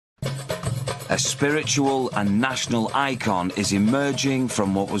A spiritual and national icon is emerging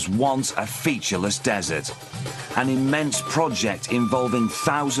from what was once a featureless desert. An immense project involving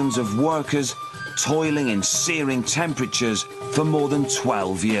thousands of workers toiling in searing temperatures for more than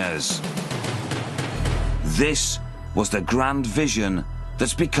 12 years. This was the grand vision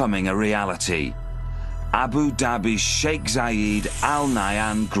that's becoming a reality. Abu Dhabi's Sheikh Zayed Al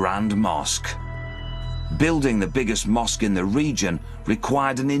Nahyan Grand Mosque. Building the biggest mosque in the region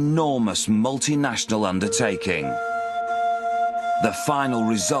required an enormous multinational undertaking. The final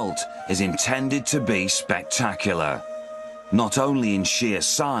result is intended to be spectacular, not only in sheer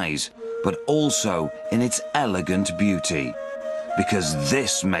size, but also in its elegant beauty, because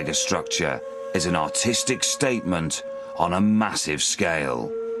this megastructure is an artistic statement on a massive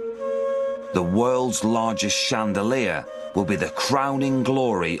scale. The world's largest chandelier will be the crowning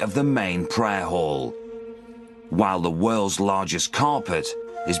glory of the main prayer hall, while the world's largest carpet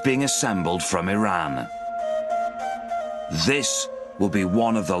is being assembled from Iran. This will be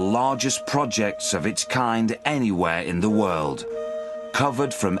one of the largest projects of its kind anywhere in the world,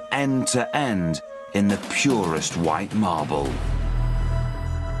 covered from end to end in the purest white marble.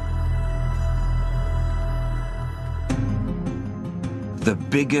 The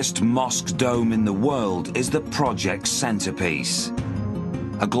biggest mosque dome in the world is the project's centerpiece.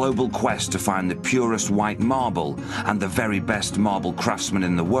 A global quest to find the purest white marble and the very best marble craftsmen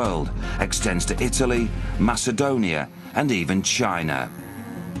in the world extends to Italy, Macedonia, and even China.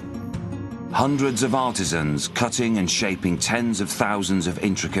 Hundreds of artisans cutting and shaping tens of thousands of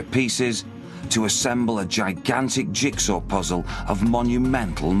intricate pieces to assemble a gigantic jigsaw puzzle of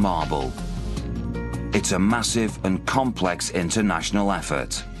monumental marble. It's a massive and complex international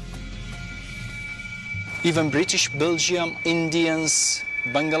effort. Even British, Belgium, Indians,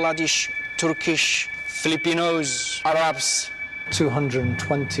 Bangladesh, Turkish, Filipinos, Arabs.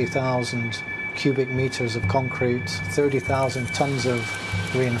 220,000 cubic meters of concrete, 30,000 tons of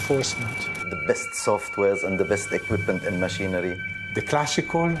reinforcement. The best softwares and the best equipment and machinery. The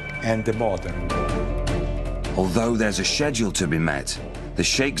classical and the modern. Although there's a schedule to be met, the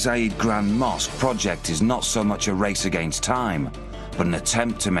Sheikh Zayed Grand Mosque project is not so much a race against time, but an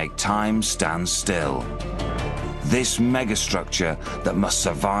attempt to make time stand still. This megastructure that must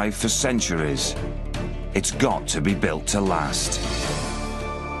survive for centuries, it's got to be built to last.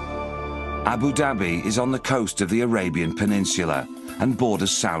 Abu Dhabi is on the coast of the Arabian Peninsula and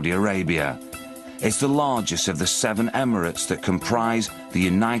borders Saudi Arabia. It's the largest of the 7 emirates that comprise the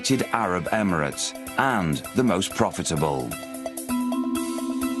United Arab Emirates and the most profitable.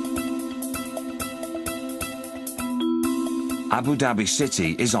 Abu Dhabi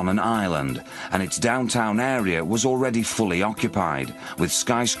city is on an island, and its downtown area was already fully occupied, with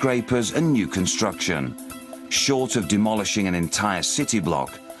skyscrapers and new construction. Short of demolishing an entire city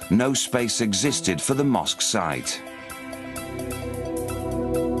block, no space existed for the mosque site.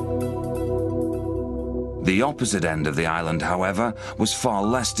 The opposite end of the island, however, was far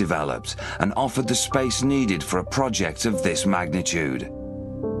less developed and offered the space needed for a project of this magnitude.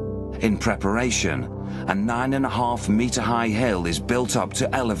 In preparation, a 9.5-meter-high hill is built up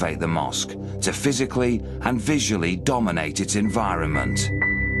to elevate the mosque, to physically and visually dominate its environment.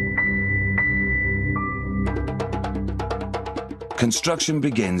 Construction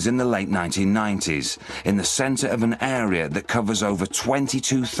begins in the late 1990s, in the center of an area that covers over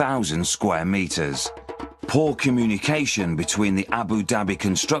 22,000 square meters. Poor communication between the Abu Dhabi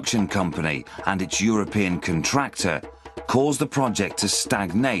Construction Company and its European contractor caused the project to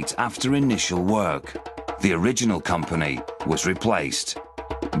stagnate after initial work. The original company was replaced.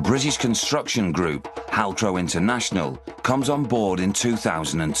 British construction group Halcro International comes on board in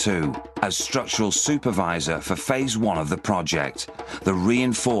 2002 as structural supervisor for Phase 1 of the project, the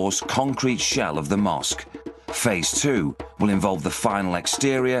reinforced concrete shell of the mosque. Phase 2 will involve the final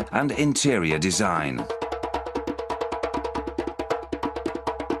exterior and interior design.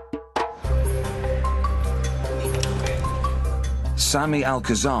 Sami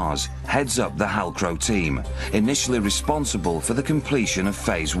Al-Khazaz heads up the Halcro team, initially responsible for the completion of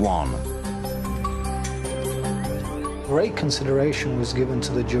Phase 1. Great consideration was given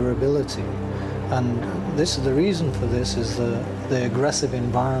to the durability, and the reason for this is the aggressive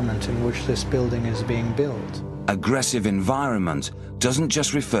environment in which this building is being built. Aggressive environment doesn't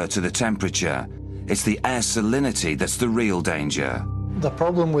just refer to the temperature, it's the air salinity that's the real danger. The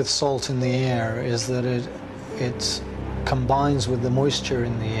problem with salt in the air is that it combines with the moisture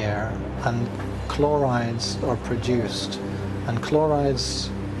in the air, and chlorides are produced, and chlorides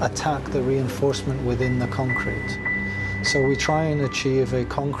attack the reinforcement within the concrete. So we try and achieve a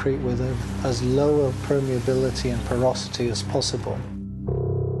concrete with as low of permeability and porosity as possible.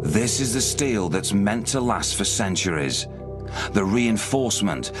 This is the steel that's meant to last for centuries. The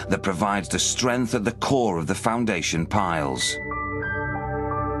reinforcement that provides the strength at the core of the foundation piles.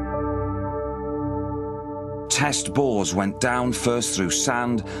 Test bores went down first through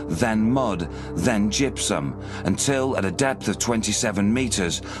sand, then mud, then gypsum, until at a depth of 27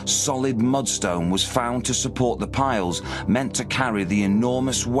 meters, solid mudstone was found to support the piles meant to carry the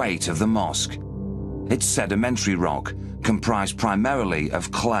enormous weight of the mosque. It's sedimentary rock, comprised primarily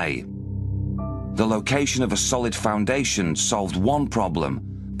of clay. The location of a solid foundation solved one problem,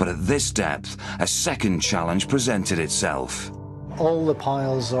 but at this depth, a second challenge presented itself. All the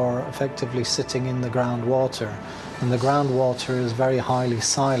piles are effectively sitting in the groundwater, and the groundwater is very highly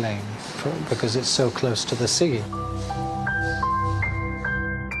saline because it's so close to the sea.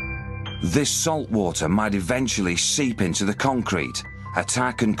 This salt water might eventually seep into the concrete,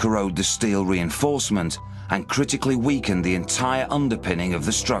 attack and corrode the steel reinforcement, and critically weaken the entire underpinning of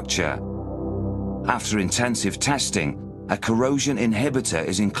the structure. After intensive testing, a corrosion inhibitor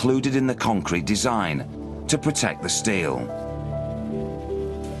is included in the concrete design to protect the steel.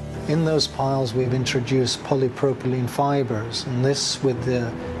 In those piles we've introduced polypropylene fibers, and this, with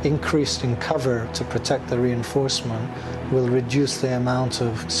the increase in cover to protect the reinforcement, will reduce the amount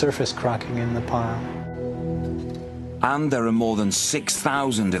of surface cracking in the pile. And there are more than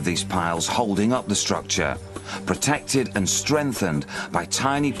 6,000 of these piles holding up the structure, protected and strengthened by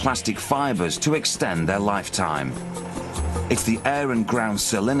tiny plastic fibers to extend their lifetime. It's the air and ground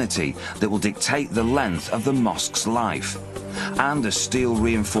salinity that will dictate the length of the mosque's life. And as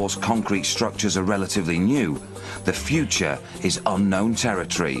steel-reinforced concrete structures are relatively new, the future is unknown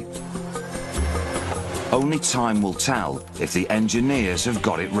territory. Only time will tell if the engineers have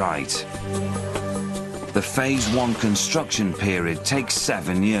got it right. The Phase 1 construction period takes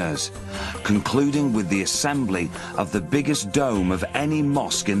 7 years, concluding with the assembly of the biggest dome of any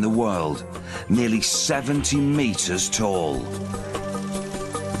mosque in the world, nearly 70 meters tall.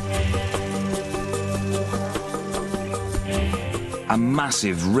 A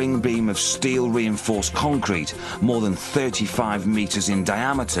massive ring beam of steel-reinforced concrete, more than 35 meters in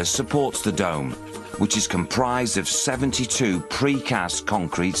diameter, supports the dome, which is comprised of 72 precast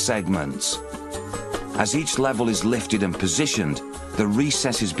concrete segments. As each level is lifted and positioned, the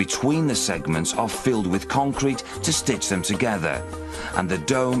recesses between the segments are filled with concrete to stitch them together, and the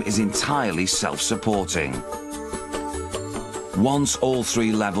dome is entirely self-supporting. Once all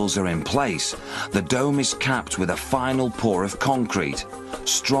 3 levels are in place, the dome is capped with a final pour of concrete,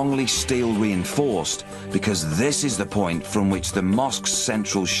 strongly steel reinforced, because this is the point from which the mosque's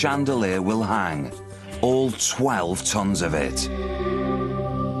central chandelier will hang, all 12 tons of it.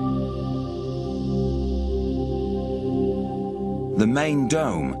 The main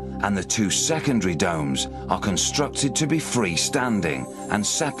dome and the 2 secondary domes are constructed to be freestanding and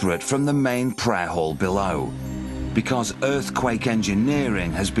separate from the main prayer hall below, because earthquake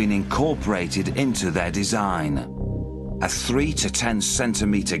engineering has been incorporated into their design. A 3 to 10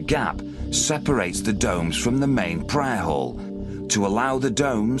 centimeter gap separates the domes from the main prayer hall to allow the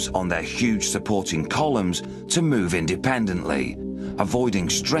domes on their huge supporting columns to move independently, avoiding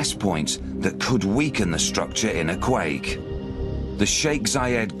stress points that could weaken the structure in a quake. The Sheikh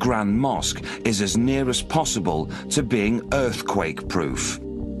Zayed Grand Mosque is as near as possible to being earthquake-proof.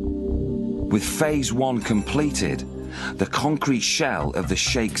 With Phase 1 completed, the concrete shell of the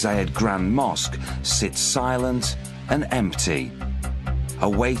Sheikh Zayed Grand Mosque sits silent and empty,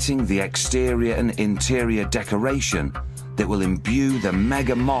 awaiting the exterior and interior decoration that will imbue the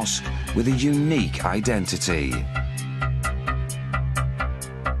mega mosque with a unique identity.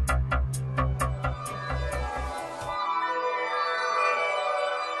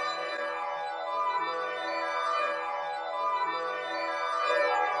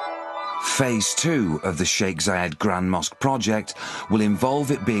 Phase 2 of the Sheikh Zayed Grand Mosque project will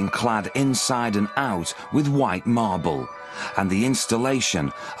involve it being clad inside and out with white marble, and the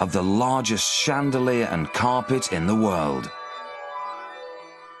installation of the largest chandelier and carpet in the world.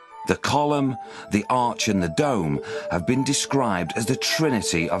 The column, the arch and the dome have been described as the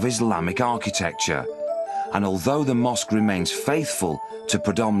trinity of Islamic architecture, and although the mosque remains faithful to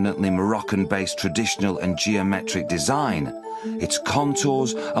predominantly Moroccan-based traditional and geometric design, its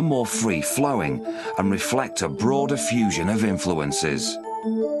contours are more free-flowing and reflect a broader fusion of influences.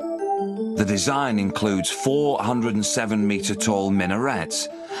 The design includes 407-meter-tall minarets,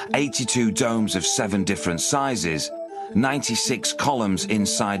 82 domes of 7 different sizes, 96 columns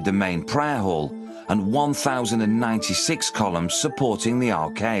inside the main prayer hall, and 1,096 columns supporting the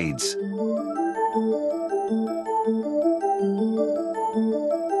arcades.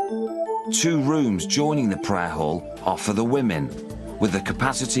 Two rooms joining the prayer hall are for the women, with the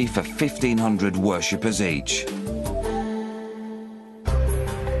capacity for 1,500 worshippers each.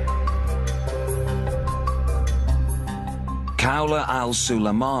 Kaula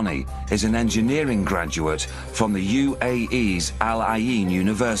Al-Suleimani is an engineering graduate from the UAE's Al Ain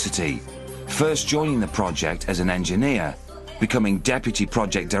University, first joining the project as an engineer, becoming deputy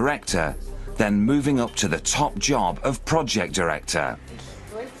project director, then moving up to the top job of project director.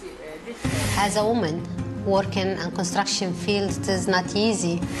 As a woman working in construction field, it is not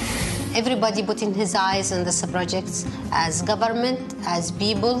easy. Everybody putting his eyes on this project, as government, as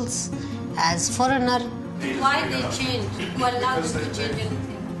peoples, as foreigner. Why they change? Who allows them to change anything?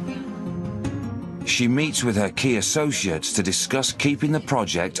 She meets with her key associates to discuss keeping the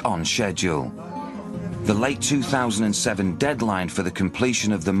project on schedule. The late 2007 deadline for the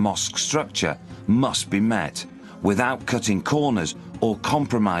completion of the mosque structure must be met without cutting corners or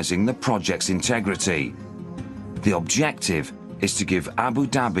compromising the project's integrity. The objective is to give Abu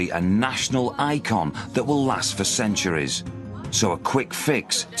Dhabi a national icon that will last for centuries. So a quick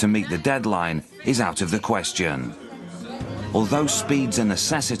fix to meet the deadline is out of the question. Although speed's a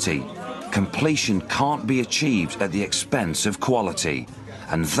necessity, completion can't be achieved at the expense of quality,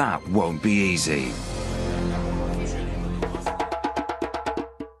 and that won't be easy.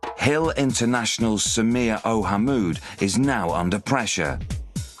 Hill International's Samir Ohamud is now under pressure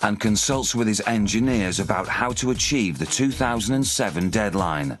and consults with his engineers about how to achieve the 2007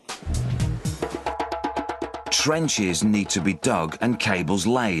 deadline. Trenches need to be dug and cables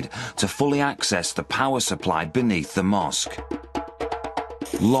laid to fully access the power supply beneath the mosque.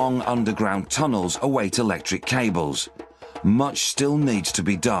 Long underground tunnels await electric cables. Much still needs to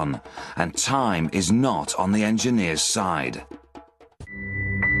be done, and time is not on the engineer's side.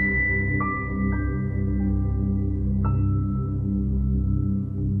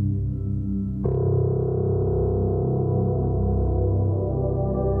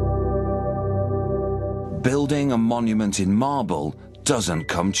 Building a monument in marble doesn't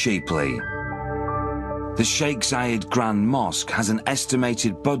come cheaply. The Sheikh Zayed Grand Mosque has an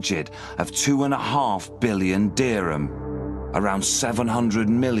estimated budget of 2.5 billion dirham, around 700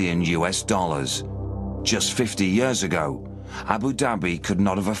 million US dollars. Just 50 years ago, Abu Dhabi could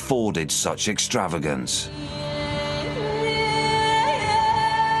not have afforded such extravagance.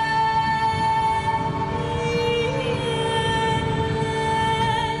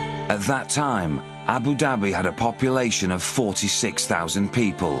 At that time, Abu Dhabi had a population of 46,000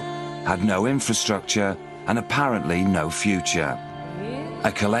 people, had no infrastructure, and apparently no future.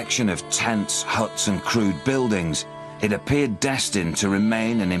 A collection of tents, huts, and crude buildings, it appeared destined to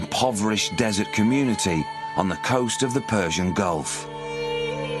remain an impoverished desert community on the coast of the Persian Gulf.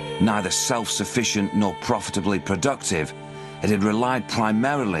 Neither self-sufficient nor profitably productive, it had relied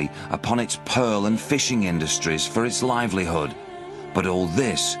primarily upon its pearl and fishing industries for its livelihood. But all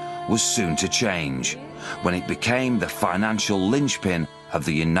this was soon to change, when it became the financial linchpin of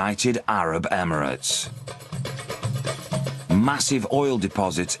the United Arab Emirates. Massive oil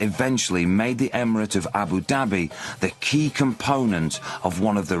deposits eventually made the Emirate of Abu Dhabi the key component of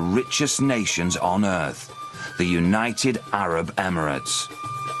one of the richest nations on earth, the United Arab Emirates.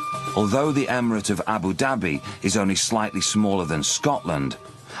 Although the Emirate of Abu Dhabi is only slightly smaller than Scotland,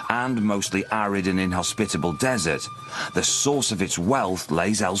 and mostly arid and inhospitable desert, the source of its wealth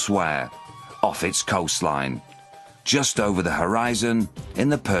lays elsewhere, off its coastline, just over the horizon in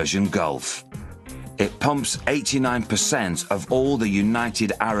the Persian Gulf. It pumps 89% of all the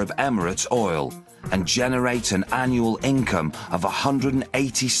United Arab Emirates oil and generates an annual income of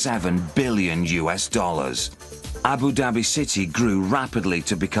 187 billion US dollars. Abu Dhabi City grew rapidly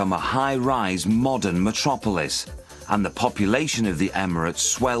to become a high-rise modern metropolis, and the population of the Emirates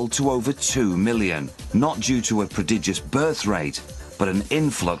swelled to over 2 million, not due to a prodigious birth rate, but an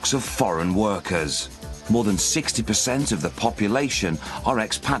influx of foreign workers. More than 60% of the population are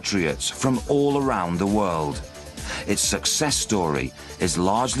expatriates from all around the world. Its success story is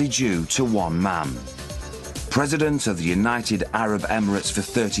largely due to one man. President of the United Arab Emirates for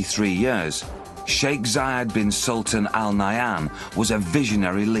 33 years, Sheikh Zayed bin Sultan Al Nahyan was a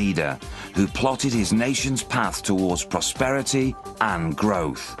visionary leader who plotted his nation's path towards prosperity and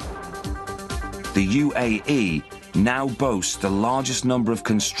growth. The UAE now boasts the largest number of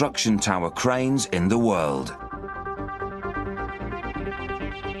construction tower cranes in the world.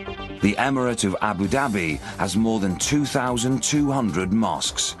 The Emirate of Abu Dhabi has more than 2,200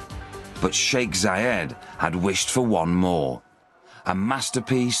 mosques, but Sheikh Zayed had wished for one more, a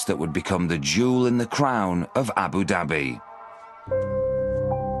masterpiece that would become the jewel in the crown of Abu Dhabi.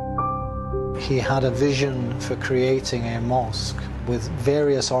 He had a vision for creating a mosque with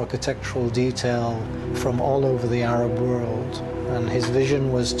various architectural detail from all over the Arab world, And his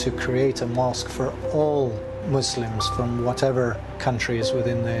vision was to create a mosque for all Muslims from whatever countries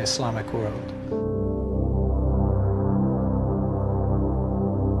within the Islamic world.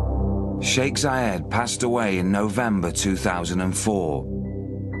 Sheikh Zayed passed away in November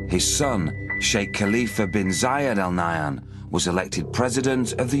 2004. His son, Sheikh Khalifa bin Zayed Al Nahyan, was elected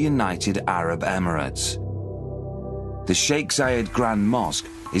President of the United Arab Emirates. The Sheikh Zayed Grand Mosque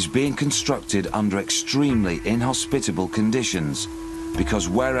is being constructed under extremely inhospitable conditions because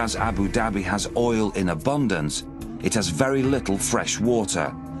whereas Abu Dhabi has oil in abundance, it has very little fresh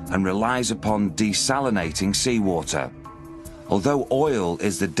water and relies upon desalinating seawater. Although oil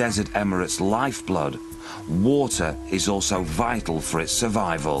is the desert emirate's lifeblood, water is also vital for its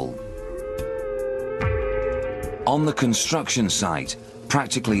survival. On the construction site,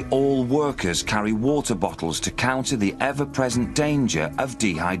 practically all workers carry water bottles to counter the ever-present danger of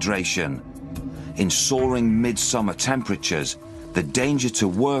dehydration. In soaring midsummer temperatures, the danger to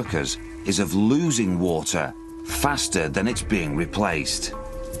workers is of losing water faster than it's being replaced.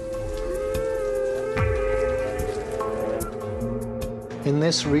 In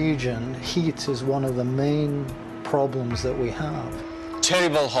this region, heat is one of the main problems that we have.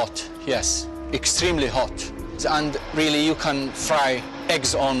 Terrible hot, yes, extremely hot. And really you can fry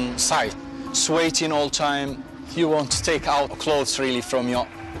eggs on site. Sweating all time, you want to take out clothes really from your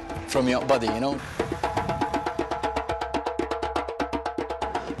body, you know.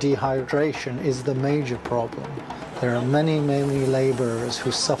 Dehydration is the major problem. There are many laborers who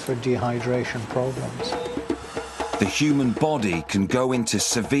suffer dehydration problems. The human body can go into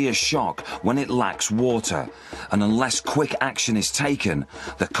severe shock when it lacks water, and unless quick action is taken,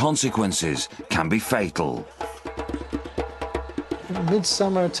 the consequences can be fatal.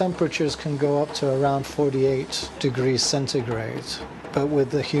 Midsummer temperatures can go up to around 48 degrees centigrade, but with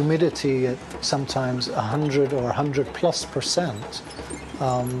the humidity at sometimes 100 or 100+%,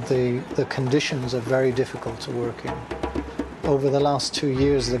 the conditions are very difficult to work in. Over the last 2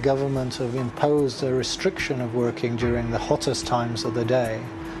 years, the government have imposed a restriction of working during the hottest times of the day,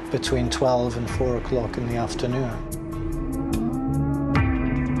 between 12 and 4 o'clock in the afternoon.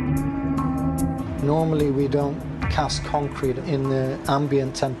 Normally, we don't cast concrete in the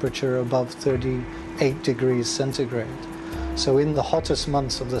ambient temperature above 38 degrees centigrade. So in the hottest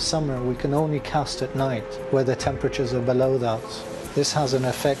months of the summer, we can only cast at night, where the temperatures are below that. This has an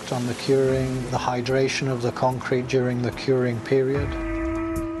effect on the curing, the hydration of the concrete during the curing period.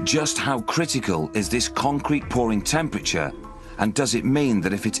 Just how critical is this concrete pouring temperature, and does it mean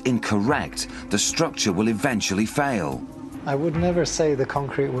that if it's incorrect, the structure will eventually fail? I would never say the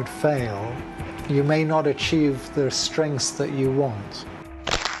concrete would fail. You may not achieve the strengths that you want.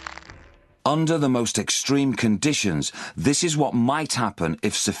 Under the most extreme conditions, this is what might happen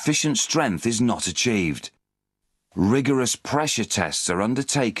if sufficient strength is not achieved. Rigorous pressure tests are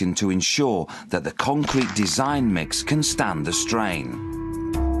undertaken to ensure that the concrete design mix can stand the strain.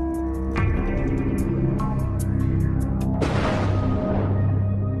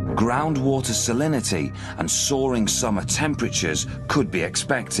 Groundwater salinity and soaring summer temperatures could be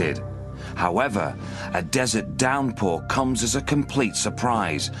expected. However, a desert downpour comes as a complete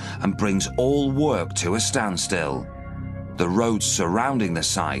surprise and brings all work to a standstill. The roads surrounding the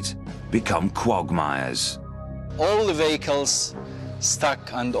site become quagmires. All the vehicles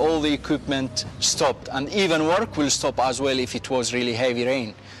stuck and all the equipment stopped, and even work will stop as well if it was really heavy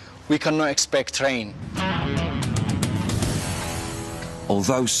rain. We cannot expect rain.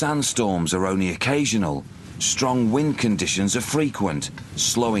 Although sandstorms are only occasional, strong wind conditions are frequent,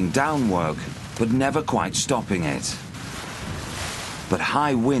 slowing down work but never quite stopping it. But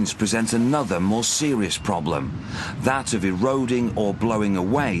high winds present another more serious problem, that of eroding or blowing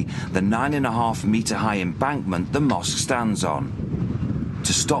away the 9.5-metre high embankment the mosque stands on.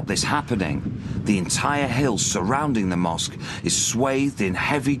 To stop this happening, the entire hill surrounding the mosque is swathed in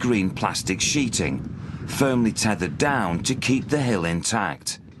heavy green plastic sheeting, firmly tethered down to keep the hill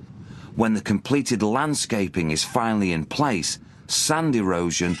intact. When the completed landscaping is finally in place, sand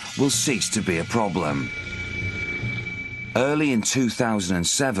erosion will cease to be a problem. Early in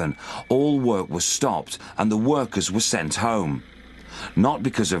 2007, all work was stopped and the workers were sent home. Not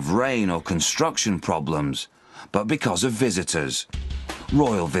because of rain or construction problems, but because of visitors.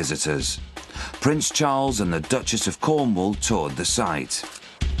 Royal visitors. Prince Charles and the Duchess of Cornwall toured the site.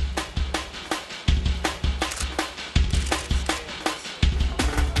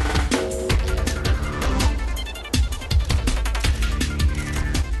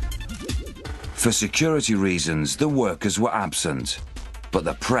 For security reasons, the workers were absent, but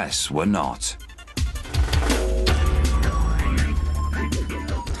the press were not.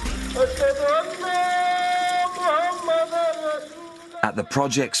 At the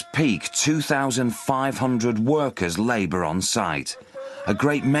project's peak, 2,500 workers labour on site. A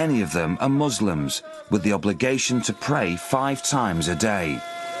great many of them are Muslims, with the obligation to pray 5 times a day.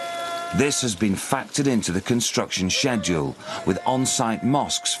 This has been factored into the construction schedule, with on-site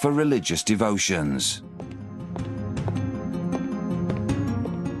mosques for religious devotions.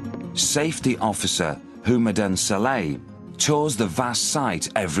 Safety officer Humadan Saleh tours the vast site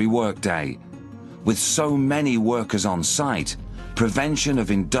every workday. With so many workers on site, prevention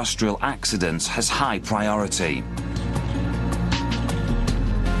of industrial accidents has high priority.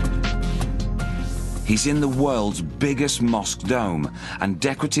 He's in the world's biggest mosque dome, and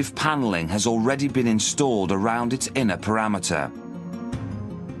decorative panelling has already been installed around its inner parameter.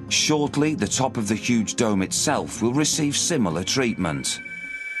 Shortly, the top of the huge dome itself will receive similar treatment.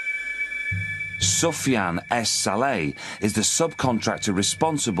 Sufyan S. Saleh is the subcontractor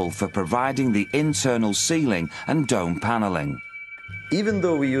responsible for providing the internal ceiling and dome panelling. Even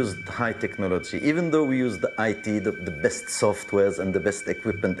though we used high technology, even though we used the IT, the best softwares and the best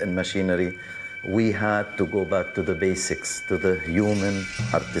equipment and machinery, we had to go back to the basics, to the human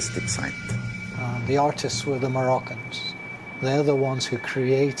artistic side. The artists were the Moroccans. They're the ones who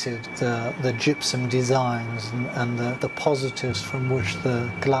created the gypsum designs and the positives from which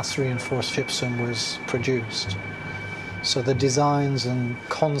the glass-reinforced gypsum was produced. So the designs and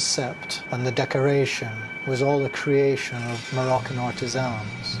concept and the decoration was all the creation of Moroccan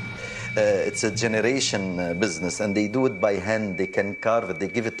artisans. It's a generation business, and they do it by hand. They can carve it, they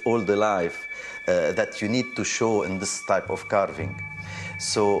give it all the life that you need to show in this type of carving.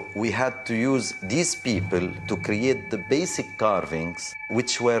 So we had to use these people to create the basic carvings,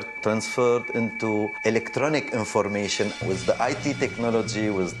 which were transferred into electronic information with the IT technology,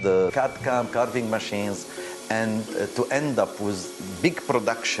 with the CAD/CAM carving machines, and to end up with big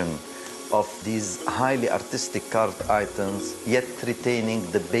production of these highly artistic carved items, yet retaining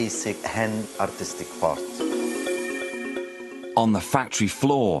the basic hand artistic part. On the factory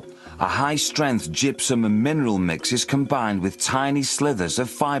floor, a high-strength gypsum and mineral mix is combined with tiny slithers of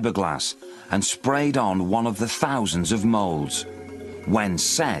fiberglass and sprayed on one of the thousands of molds. When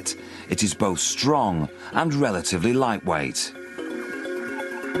set, it is both strong and relatively lightweight.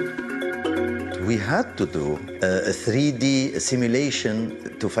 We had to do a 3D simulation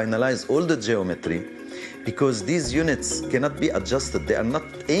to finalize all the geometry, because these units cannot be adjusted. They are not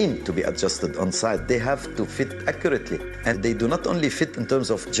aimed to be adjusted on site. They have to fit accurately. And they do not only fit in terms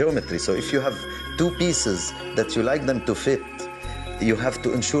of geometry. So if you have 2 pieces that you like them to fit, you have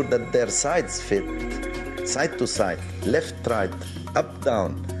to ensure that their sides fit, side to side, left, right, up,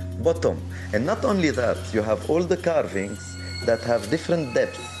 down, bottom. And not only that, you have all the carvings that have different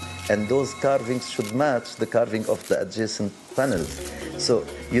depths, and those carvings should match the carving of the adjacent panels. So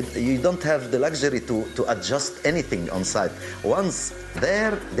you don't have the luxury to adjust anything on site. Once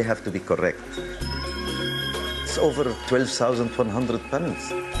there, they have to be correct. It's over 12,100 panels.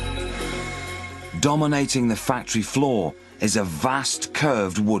 Dominating the factory floor is a vast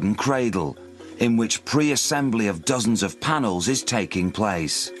curved wooden cradle, in which pre-assembly of dozens of panels is taking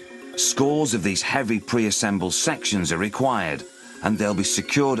place. Scores of these heavy pre-assembled sections are required, and they'll be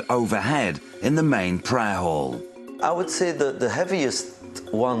secured overhead in the main prayer hall. I would say the heaviest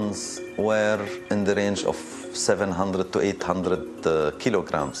ones were in the range of 700 to 800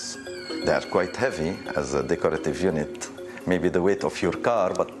 kilograms. They are quite heavy as a decorative unit. Maybe the weight of your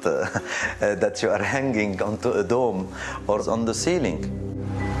car, but that you are hanging onto a dome or on the ceiling.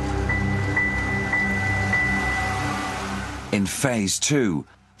 In phase 2,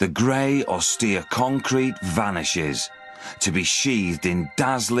 the grey, austere concrete vanishes, to be sheathed in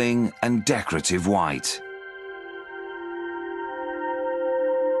dazzling and decorative white.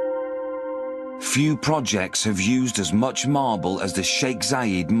 Few projects have used as much marble as the Sheikh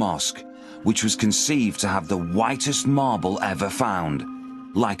Zayed Mosque, which was conceived to have the whitest marble ever found,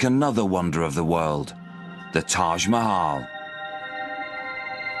 like another wonder of the world, the Taj Mahal.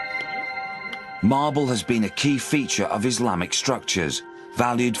 Marble has been a key feature of Islamic structures,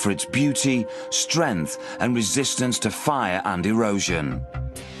 valued for its beauty, strength, and resistance to fire and erosion.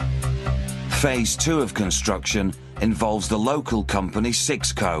 Phase 2 of construction involves the local company Sheikh,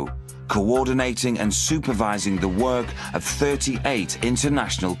 coordinating and supervising the work of 38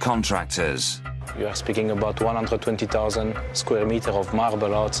 international contractors. We are speaking about 120,000 square meters of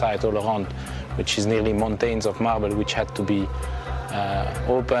marble outside all around, which is nearly mountains of marble which had to be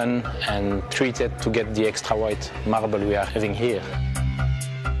open and treated to get the extra white marble we are having here.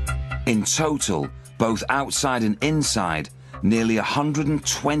 In total, both outside and inside, nearly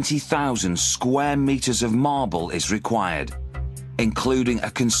 120,000 square meters of marble is required, including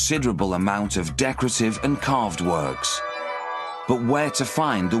a considerable amount of decorative and carved works. But where to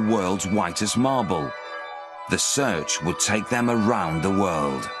find the world's whitest marble? The search would take them around the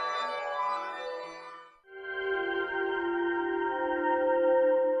world.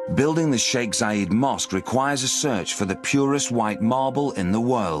 Building the Sheikh Zayed Mosque requires a search for the purest white marble in the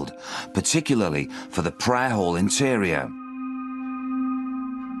world, particularly for the prayer hall interior.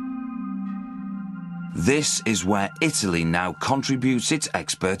 This is where Italy now contributes its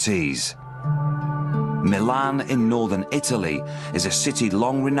expertise. Milan in northern Italy is a city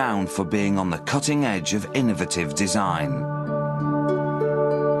long renowned for being on the cutting edge of innovative design.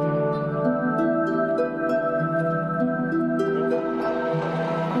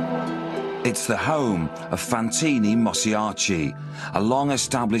 It's the home of Fantini Mosiarci, a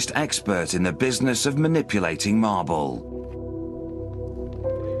long-established expert in the business of manipulating marble.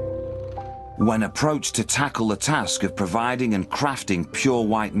 When approached to tackle the task of providing and crafting pure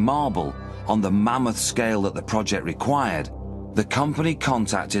white marble on the mammoth scale that the project required, the company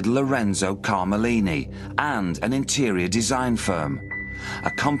contacted Lorenzo Carmelini and an interior design firm,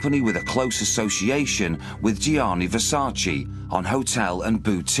 a company with a close association with Gianni Versace on hotel and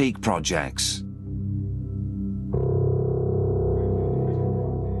boutique projects.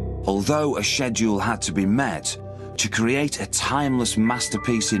 Although a schedule had to be met, to create a timeless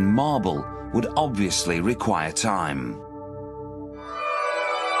masterpiece in marble would obviously require time.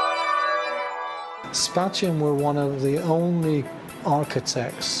 Spatium were one of the only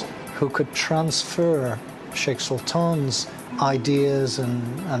architects who could transfer Sheikh Sultan's ideas and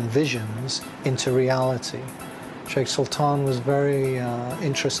visions into reality. Sheikh Sultan was very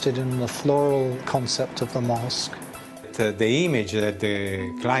interested in the floral concept of the mosque. The image that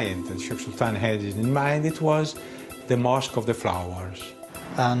the client, Sheikh Sultan, had in mind, it was the mosque of the flowers.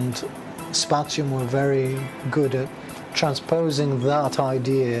 And Spatium were very good at transposing that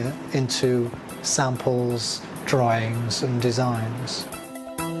idea into samples, drawings and designs.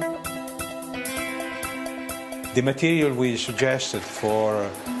 The material we suggested for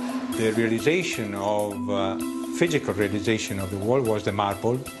the realization of, physical realization of the wall was the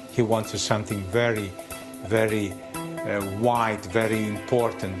marble. He wanted something very, very white, very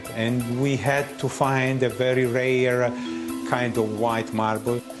important, and we had to find a very rare kind of white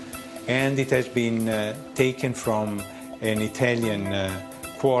marble, and it has been taken from an Italian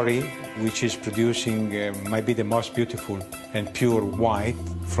quarry which is producing maybe the most beautiful and pure white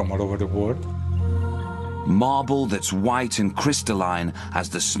from all over the world. Marble that's white and crystalline as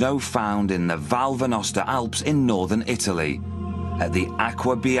the snow found in the Val Venosta Alps in northern Italy, at the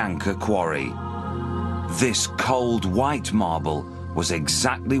Acqua Bianca quarry. This cold white marble was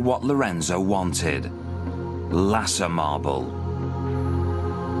exactly what Lorenzo wanted. Lassa marble.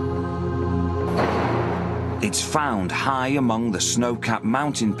 It's found high among the snow-capped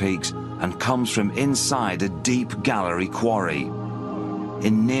mountain peaks and comes from inside a deep gallery quarry.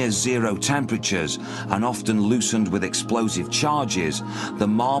 In near-zero temperatures and often loosened with explosive charges, the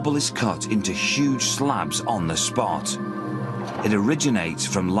marble is cut into huge slabs on the spot. It originates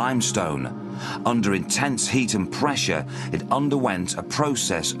from limestone. Under intense heat and pressure, it underwent a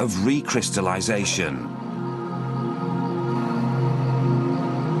process of recrystallization.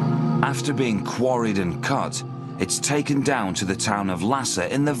 After being quarried and cut, it's taken down to the town of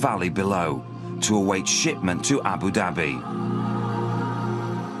Lassa in the valley below to await shipment to Abu Dhabi.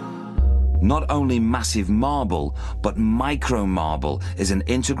 Not only massive marble, but micro marble is an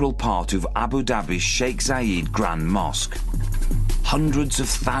integral part of Abu Dhabi's Sheikh Zayed Grand Mosque. Hundreds of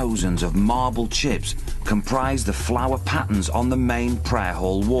thousands of marble chips comprise the flower patterns on the main prayer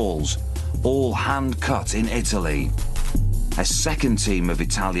hall walls, all hand-cut in Italy. A second team of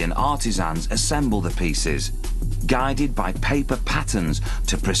Italian artisans assemble the pieces, guided by paper patterns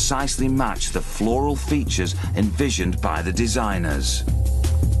to precisely match the floral features envisioned by the designers.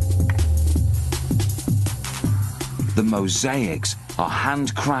 The mosaics are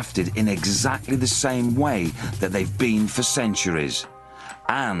handcrafted in exactly the same way that they've been for centuries,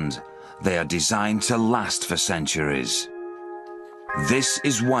 and they are designed to last for centuries. This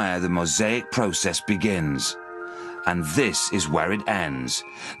is where the mosaic process begins, and this is where it ends,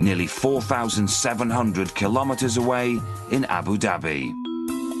 nearly 4,700 kilometers away in Abu Dhabi.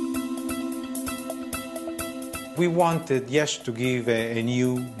 We wanted, yes, to give a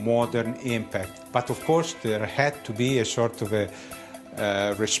new, modern impact, but of course there had to be a sort of a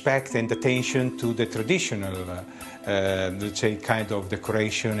respect and attention to the traditional, let's say, kind of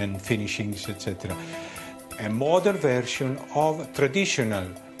decoration and finishings, etc. A modern version of traditional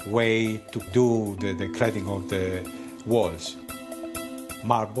way to do the cladding of the walls.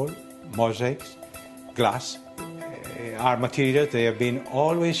 Marble, mosaics, glass are materials that have been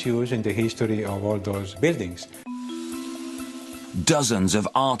always used in the history of all those buildings. Dozens of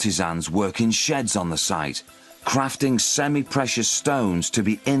artisans work in sheds on the site, crafting semi-precious stones to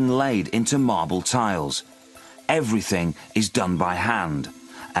be inlaid into marble tiles. Everything is done by hand,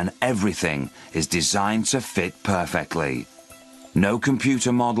 and everything is designed to fit perfectly. No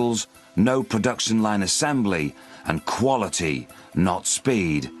computer models, no production line assembly, and quality, not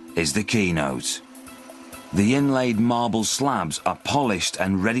speed, is the keynote. The inlaid marble slabs are polished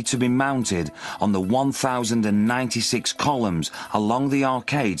and ready to be mounted on the 1,096 columns along the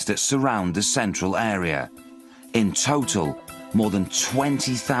arcades that surround the central area. In total, more than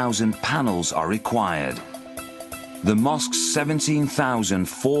 20,000 panels are required. The mosque's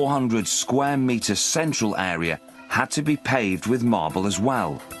 17,400 square metre central area had to be paved with marble as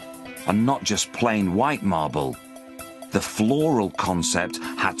well, and not just plain white marble. The floral concept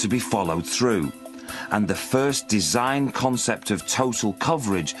had to be followed through, and the first design concept of total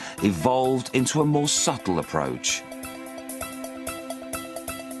coverage evolved into a more subtle approach.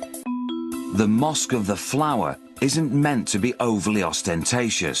 The Mosque of the Flower isn't meant to be overly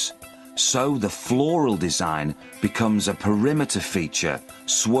ostentatious, so the floral design becomes a perimeter feature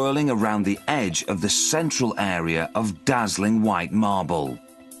swirling around the edge of the central area of dazzling white marble.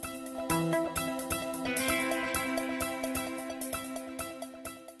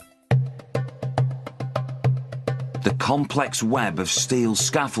 The complex web of steel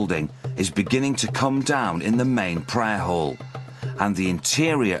scaffolding is beginning to come down in the main prayer hall, and the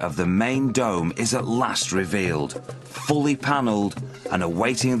interior of the main dome is at last revealed, fully panelled and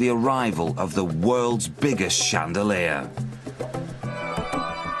awaiting the arrival of the world's biggest chandelier.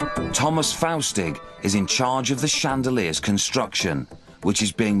 Thomas Faustig is in charge of the chandelier's construction, which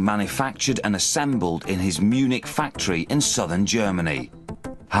is being manufactured and assembled in his Munich factory in southern Germany.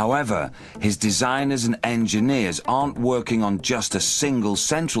 However, his designers and engineers aren't working on just a single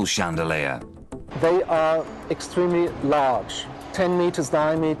central chandelier. They are extremely large, 10 meters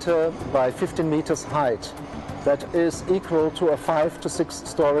diameter by 15 meters height. That is equal to a 5 to 6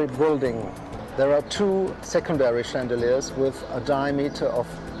 story building. There are two secondary chandeliers with a diameter of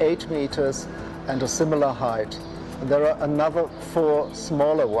 8 meters and a similar height. And there are another 4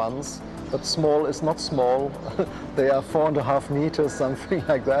 smaller ones, but small is not small. They are 4.5 meters, something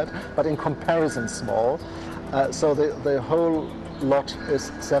like that, but in comparison small. So the whole lot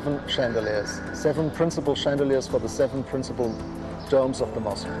is 7 chandeliers, 7 principal chandeliers for the 7 principal domes of the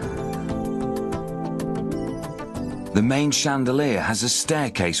mosque. The main chandelier has a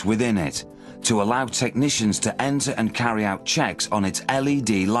staircase within it to allow technicians to enter and carry out checks on its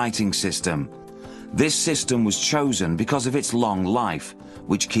LED lighting system. This system was chosen because of its long life,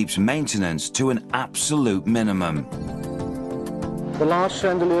 which keeps maintenance to an absolute minimum. The large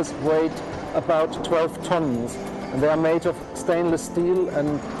chandeliers weigh about 12 tons, and they are made of stainless steel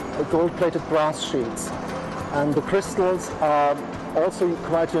and gold-plated brass sheets. And the crystals are also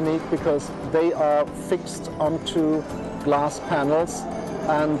quite unique because they are fixed onto glass panels,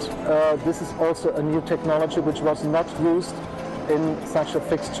 and this is also a new technology which was not used in such a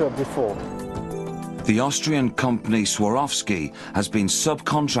fixture before. The Austrian company Swarovski has been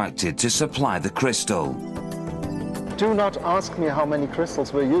subcontracted to supply the crystal. Do not ask me how many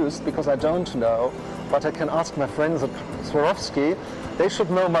crystals were used, because I don't know, but I can ask my friends at Swarovski. They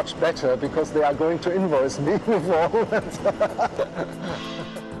should know much better, because they are going to invoice me with all that.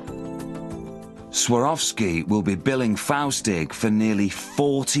 Swarovski will be billing Faustig for nearly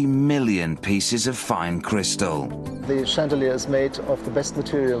 40 million pieces of fine crystal. The chandelier is made of the best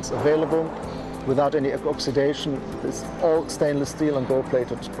materials available, without any oxidation. It's all stainless steel and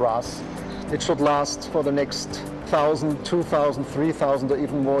gold-plated brass. It should last for the next 1,000, 2,000, 3,000 or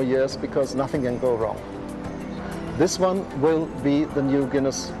even more years, because nothing can go wrong. This one will be the new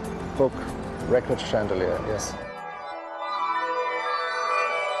Guinness Book record chandelier, yes.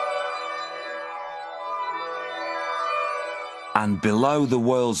 And below the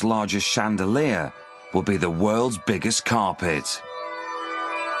world's largest chandelier will be the world's biggest carpet.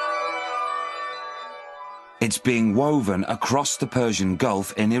 It's being woven across the Persian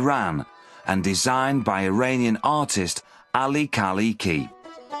Gulf in Iran and designed by Iranian artist Ali Khaliki.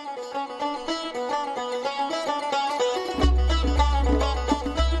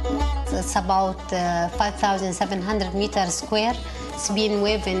 It's about 5,700 meters square. It's been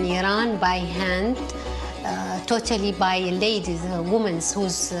woven in Iran by hand, totally by ladies, women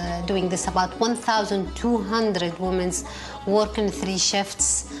who's doing this. About 1,200 women work in 3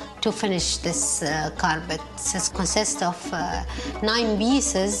 shifts to finish this carpet. It consists of 9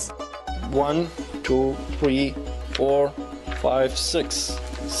 pieces. 1, 2, 3, 4, 5, 6,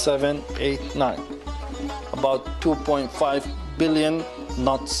 7, 8, 9. About 2.5 billion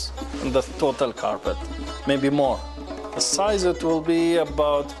knots in the total carpet, maybe more. The size, it will be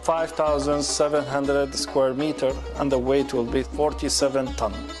about 5,700 square meter, and the weight will be 47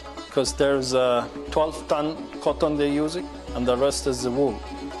 ton, because there's a 12-ton cotton they're using, and the rest is the wool.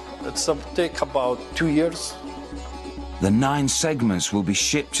 It's take about 2 years. The 9 segments will be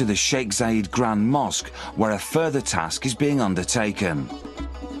shipped to the Sheikh Zayed Grand Mosque, where a further task is being undertaken.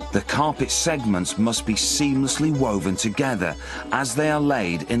 The carpet segments must be seamlessly woven together as they are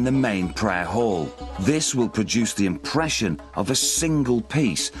laid in the main prayer hall. This will produce the impression of a single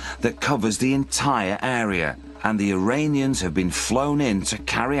piece that covers the entire area, and the Iranians have been flown in to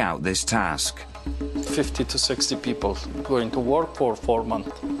carry out this task. 50 to 60 people going to work for 4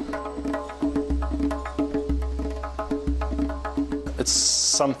 months. It's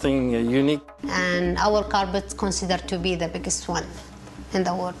something unique. And our carpet considered to be the biggest one in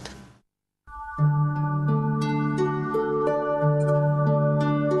the world.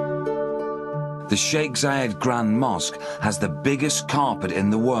 The Sheikh Zayed Grand Mosque has the biggest carpet in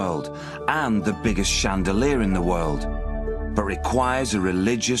the world and the biggest chandelier in the world, but requires a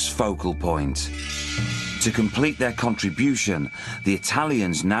religious focal point. To complete their contribution, the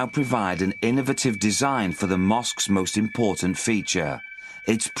Italians now provide an innovative design for the mosque's most important feature,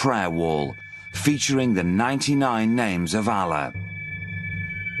 its prayer wall, featuring the 99 names of Allah.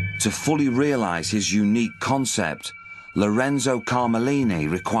 To fully realize his unique concept, Lorenzo Carmelini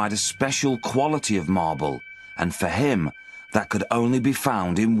required a special quality of marble, and for him, that could only be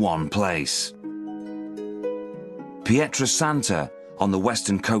found in one place. Pietrasanta, on the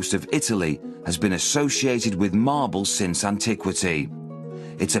western coast of Italy, has been associated with marble since antiquity.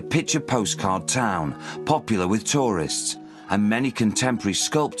 It's a picture postcard town, popular with tourists, and many contemporary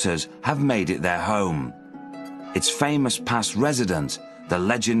sculptors have made it their home. Its famous past resident, the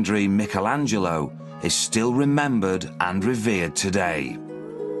legendary Michelangelo, is still remembered and revered today.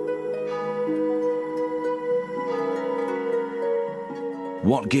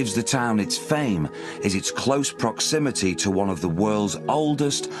 What gives the town its fame is its close proximity to one of the world's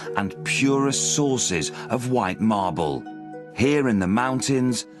oldest and purest sources of white marble. Here in the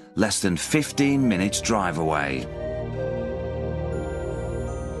mountains, less than 15 minutes drive away.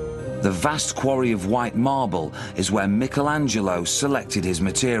 The vast quarry of white marble is where Michelangelo selected his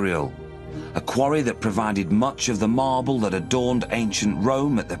material. A quarry that provided much of the marble that adorned ancient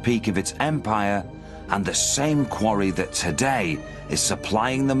Rome at the peak of its empire, and the same quarry that today is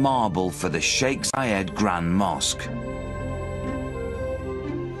supplying the marble for the Sheikh Zayed Grand Mosque.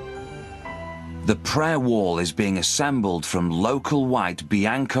 The prayer wall is being assembled from local white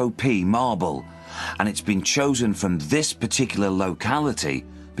Bianco P marble, and it's been chosen from this particular locality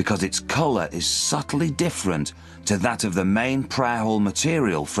because its colour is subtly different to that of the main prayer hall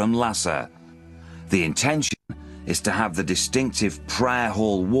material from Lhasa. The intention is to have the distinctive prayer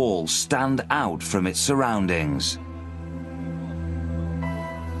hall wall stand out from its surroundings.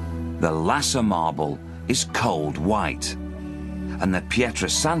 The Lhasa marble is cold white, and the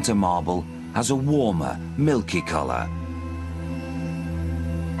Pietrasanta marble has a warmer, milky colour.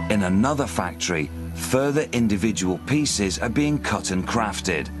 In another factory, further individual pieces are being cut and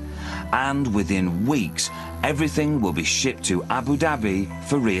crafted, and within weeks, everything will be shipped to Abu Dhabi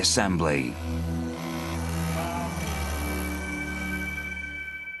for reassembly.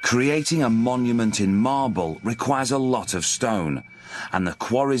 Creating a monument in marble requires a lot of stone, and the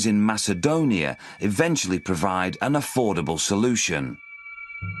quarries in Macedonia eventually provide an affordable solution.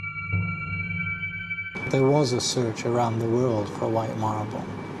 There was a search around the world for white marble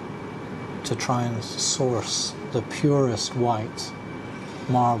to try and source the purest white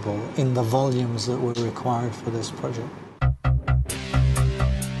marble in the volumes that were required for this project.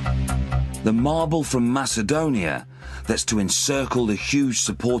 The marble from Macedonia that's to encircle the huge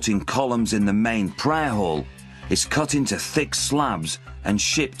supporting columns in the main prayer hall is cut into thick slabs and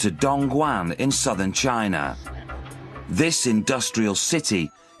shipped to Dongguan in southern China. This industrial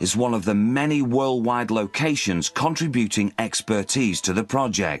city is one of the many worldwide locations contributing expertise to the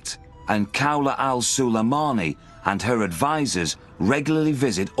project, and Kaula al-Suleimani and her advisors regularly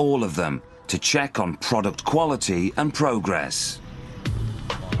visit all of them to check on product quality and progress.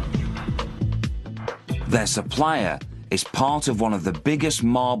 Their supplier is part of one of the biggest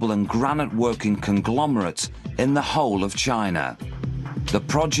marble and granite working conglomerates in the whole of China. The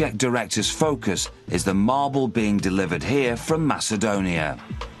project director's focus is the marble being delivered here from Macedonia.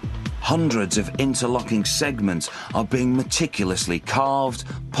 Hundreds of interlocking segments are being meticulously carved,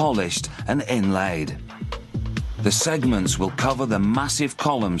 polished, and inlaid. The segments will cover the massive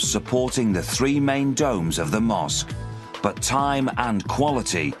columns supporting the 3 main domes of the mosque, but time and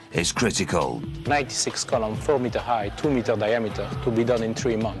quality is critical. 96 columns, 4 meter high, 2 meter diameter, to be done in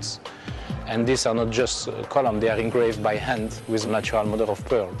 3 months. And these are not just columns, they are engraved by hand with natural mother of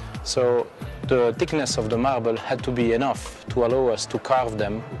pearl. So the thickness of the marble had to be enough to allow us to carve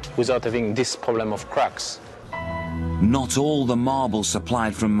them without having this problem of cracks. Not all the marble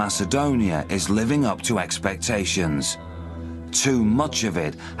supplied from Macedonia is living up to expectations. Too much of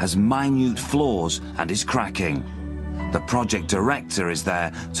it has minute flaws and is cracking. The project director is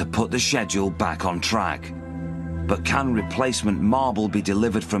there to put the schedule back on track. But can replacement marble be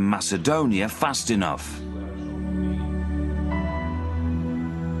delivered from Macedonia fast enough?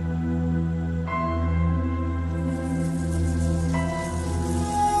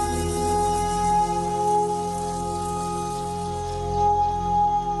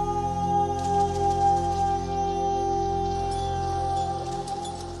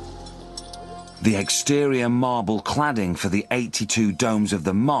 The exterior marble cladding for the 82 domes of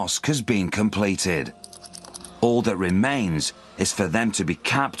the mosque has been completed. All that remains is for them to be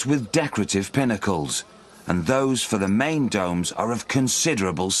capped with decorative pinnacles, and those for the main domes are of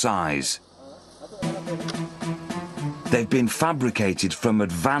considerable size. They've been fabricated from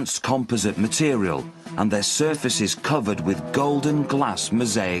advanced composite material, and their surface is covered with golden glass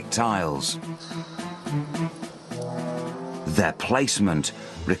mosaic tiles. Their placement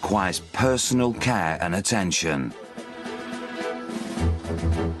requires personal care and attention.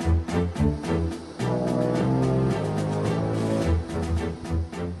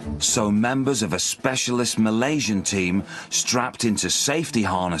 So members of a specialist Malaysian team strapped into safety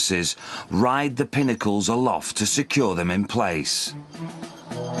harnesses ride the pinnacles aloft to secure them in place.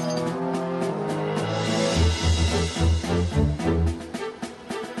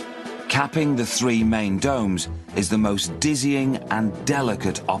 Capping the three main domes is the most dizzying and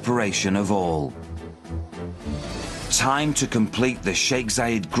delicate operation of all. Time to complete the Sheikh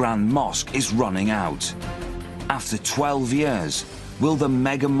Zayed Grand Mosque is running out. After 12 years, will the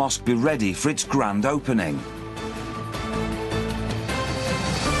mega mosque be ready for its grand opening?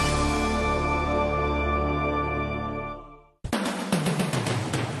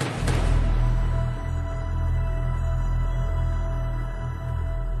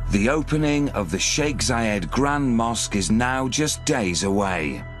 The opening of the Sheikh Zayed Grand Mosque is now just days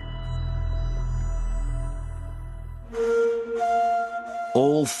away.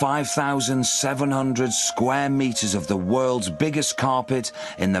 All 5,700 square meters of the world's biggest carpet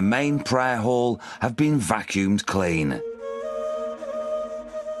in the main prayer hall have been vacuumed clean.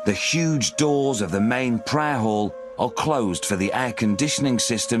 The huge doors of the main prayer hall are closed for the air conditioning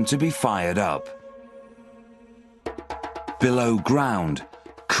system to be fired up. Below ground,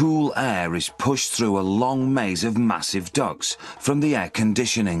 cool air is pushed through a long maze of massive ducts from the air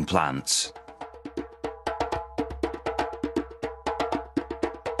conditioning plants.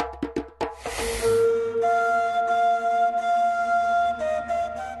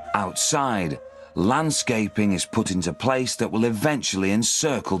 Outside, landscaping is put into place that will eventually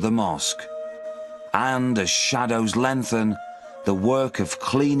encircle the mosque. And as shadows lengthen, the work of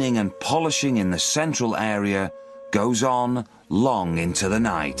cleaning and polishing in the central area goes on long into the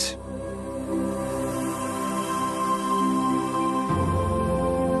night.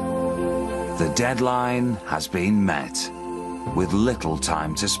 The deadline has been met, with little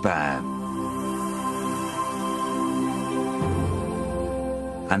time to spare.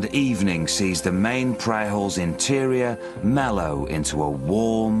 And evening sees the main prayer hall's interior mellow into a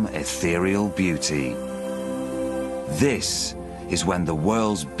warm, ethereal beauty. This is when the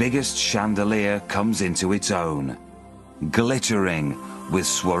world's biggest chandelier comes into its own, glittering with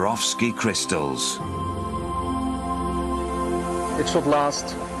Swarovski crystals. It should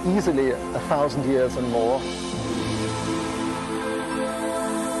last easily 1,000 years and more.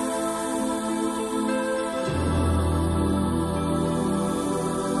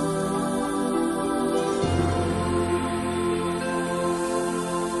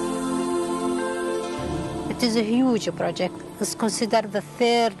 It is a huge project. It's considered the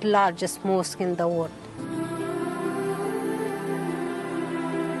third largest mosque in the world.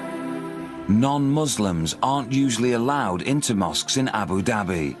 Non-Muslims aren't usually allowed into mosques in Abu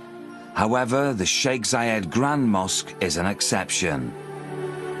Dhabi. However, the Sheikh Zayed Grand Mosque is an exception.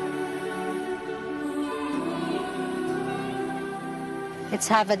 It's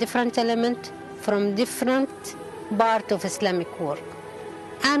have a different element from different part of Islamic work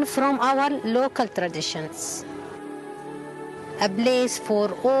and from our local traditions. A place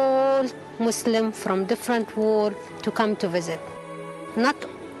for all Muslims from different world to come to visit. Not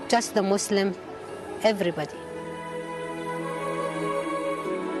just the Muslim, everybody.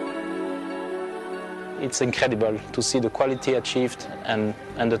 It's incredible to see the quality achieved and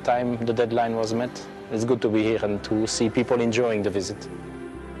the time the deadline was met. It's good to be here and to see people enjoying the visit.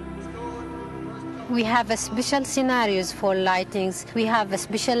 We have a special scenarios for lightings. We have a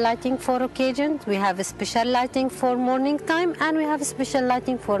special lighting for occasions, we have a special lighting for morning time, and we have a special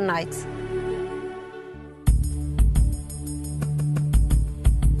lighting for nights.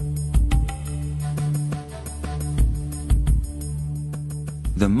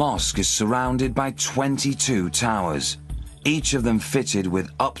 The mosque is surrounded by 22 towers, each of them fitted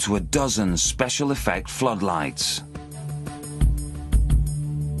with up to a dozen special effect floodlights.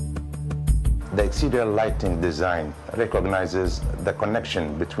 The exterior lighting design recognizes the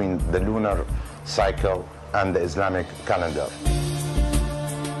connection between the lunar cycle and the Islamic calendar.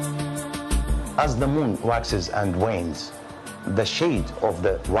 As the moon waxes and wanes, the shade of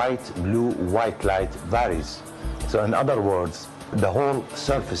the white light varies. So in other words, the whole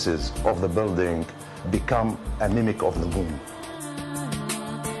surfaces of the building become a mimic of the moon.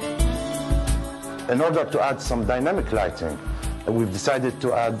 In order to add some dynamic lighting, we've decided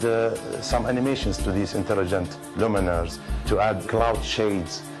to add some animations to these intelligent luminaires, to add cloud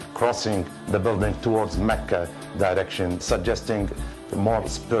shades crossing the building towards Mecca direction, suggesting more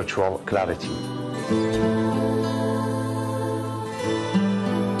spiritual clarity.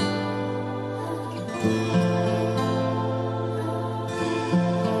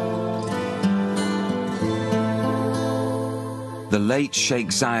 The late Sheikh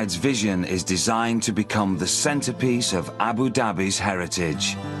Zayed's vision is designed to become the centerpiece of Abu Dhabi's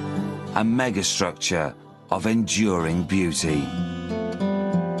heritage, a megastructure of enduring beauty.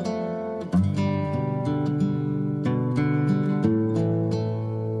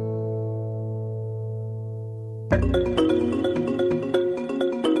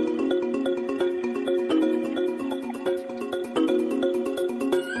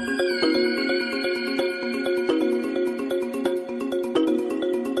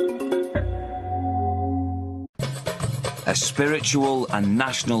 A spiritual and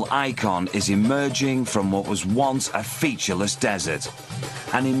national icon is emerging from what was once a featureless desert.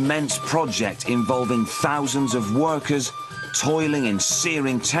 An immense project involving thousands of workers toiling in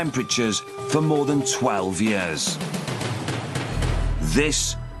searing temperatures for more than 12 years.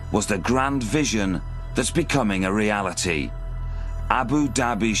 This was the grand vision that's becoming a reality. Abu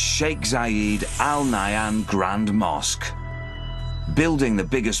Dhabi's Sheikh Zayed Al Nahyan Grand Mosque. Building the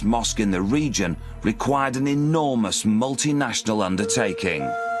biggest mosque in the region required an enormous multinational undertaking.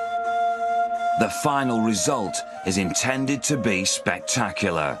 The final result is intended to be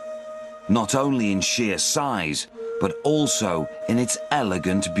spectacular, not only in sheer size, but also in its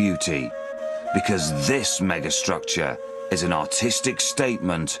elegant beauty, because this megastructure is an artistic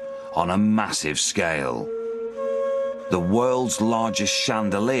statement on a massive scale. The world's largest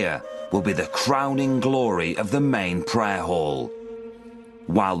chandelier will be the crowning glory of the main prayer hall,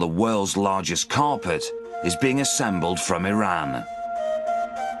 while the world's largest carpet is being assembled from Iran.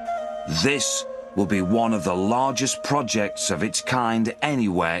 This will be one of the largest projects of its kind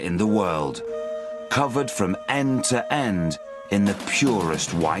anywhere in the world, covered from end to end in the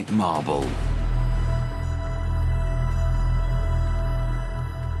purest white marble.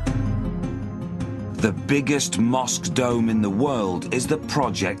 The biggest mosque dome in the world is the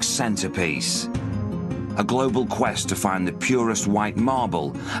project's centerpiece. A global quest to find the purest white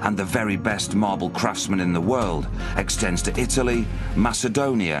marble and the very best marble craftsmen in the world extends to Italy,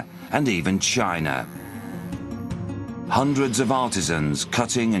 Macedonia, and even China. Hundreds of artisans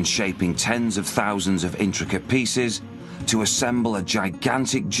cutting and shaping tens of thousands of intricate pieces to assemble a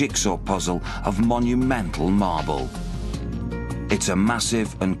gigantic jigsaw puzzle of monumental marble. It's a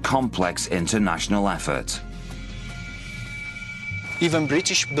massive and complex international effort. Even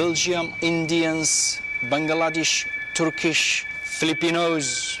British, Belgium, Indians, Bangladesh, Turkish,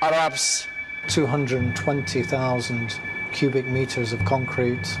 Filipinos, Arabs. 220,000 cubic meters of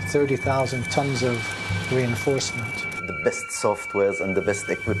concrete, 30,000 tons of reinforcement. The best softwares and the best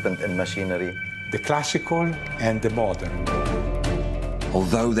equipment and machinery. The classical and the modern.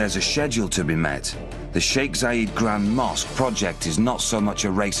 Although there's a schedule to be met, the Sheikh Zayed Grand Mosque project is not so much a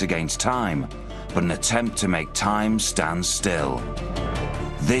race against time, but an attempt to make time stand still.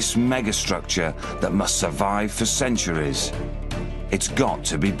 This megastructure that must survive for centuries, it's got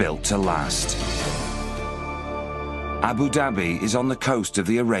to be built to last. Abu Dhabi is on the coast of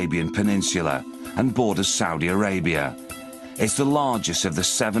the Arabian Peninsula and borders Saudi Arabia. It's the largest of the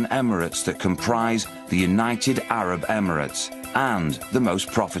 7 emirates that comprise the United Arab Emirates and the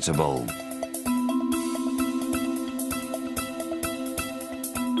most profitable.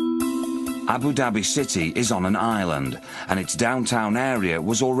 Abu Dhabi city is on an island, and its downtown area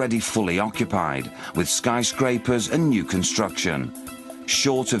was already fully occupied, with skyscrapers and new construction.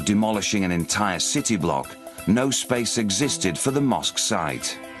 Short of demolishing an entire city block, no space existed for the mosque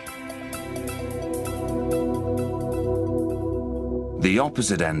site. The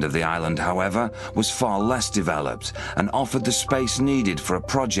opposite end of the island, however, was far less developed and offered the space needed for a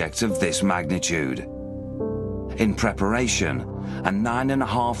project of this magnitude. In preparation, a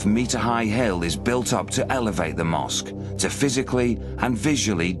 9.5-meter high hill is built up to elevate the mosque, to physically and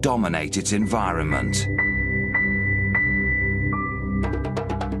visually dominate its environment.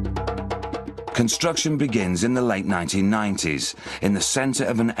 Construction begins in the late 1990s, in the center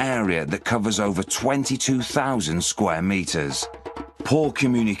of an area that covers over 22,000 square meters. Poor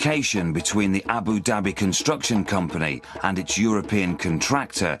communication between the Abu Dhabi Construction Company and its European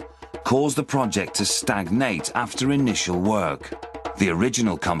contractor caused the project to stagnate after initial work. The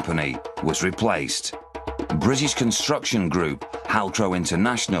original company was replaced. British construction group Halcro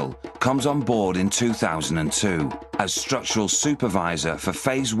International comes on board in 2002 as structural supervisor for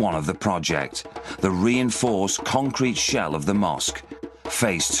Phase 1 of the project, the reinforced concrete shell of the mosque.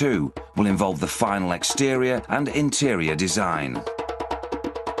 Phase 2 will involve the final exterior and interior design.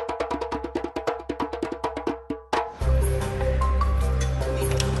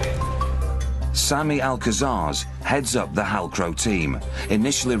 Sami Al-Kazaz heads up the Halcro team,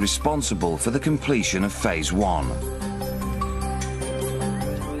 initially responsible for the completion of Phase 1.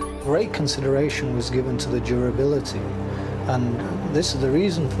 Great consideration was given to the durability, and the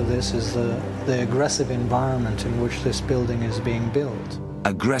reason for this is the aggressive environment in which this building is being built.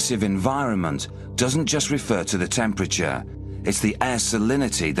 Aggressive environment doesn't just refer to the temperature, it's the air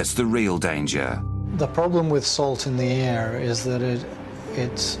salinity that's the real danger. The problem with salt in the air is that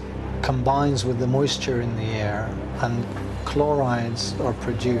it combines with the moisture in the air, and chlorides are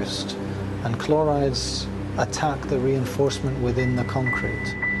produced, and chlorides attack the reinforcement within the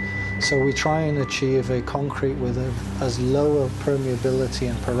concrete. So we try and achieve a concrete with as low a permeability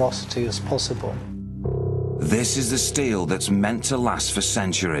and porosity as possible. This is the steel that's meant to last for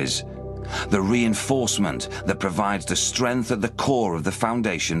centuries. The reinforcement that provides the strength at the core of the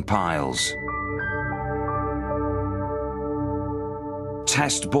foundation piles.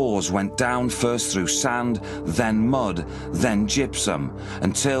 Test bores went down first through sand, then mud, then gypsum,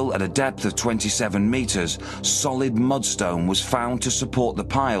 until at a depth of 27 meters, solid mudstone was found to support the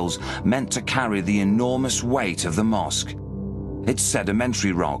piles meant to carry the enormous weight of the mosque. It's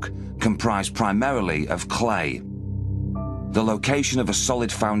sedimentary rock, comprised primarily of clay. The location of a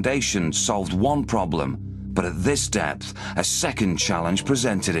solid foundation solved one problem, but at this depth, a second challenge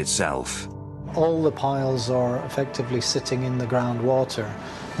presented itself. All the piles are effectively sitting in the groundwater,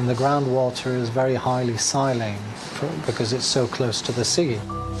 and the groundwater is very highly saline because it's so close to the sea.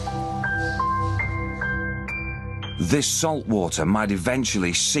 This salt water might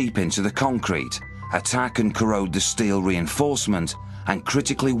eventually seep into the concrete, attack and corrode the steel reinforcement, and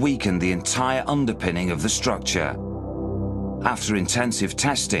critically weaken the entire underpinning of the structure. After intensive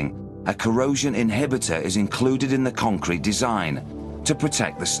testing, a corrosion inhibitor is included in the concrete design to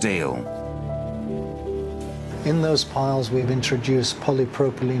protect the steel. In those piles we've introduced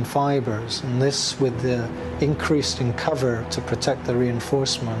polypropylene fibers, and this, with the increase in cover to protect the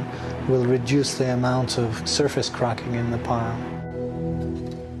reinforcement, will reduce the amount of surface cracking in the pile.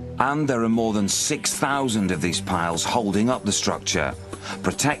 And there are more than 6,000 of these piles holding up the structure,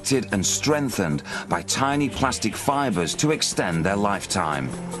 protected and strengthened by tiny plastic fibers to extend their lifetime.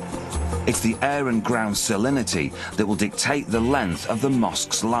 It's the air and ground salinity that will dictate the length of the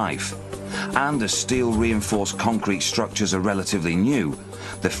mosque's life. And as steel-reinforced concrete structures are relatively new,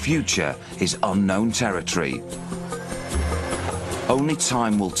 the future is unknown territory. Only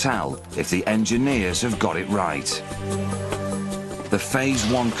time will tell if the engineers have got it right. The Phase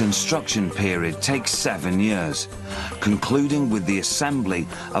 1 construction period takes 7 years, concluding with the assembly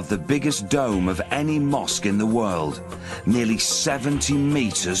of the biggest dome of any mosque in the world, nearly 70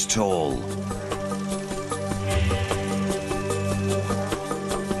 meters tall.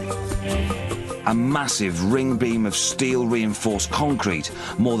 A massive ring beam of steel-reinforced concrete,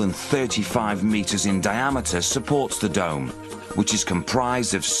 more than 35 meters in diameter, supports the dome, which is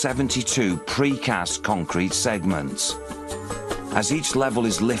comprised of 72 precast concrete segments. As each level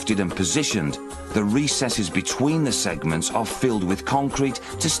is lifted and positioned, the recesses between the segments are filled with concrete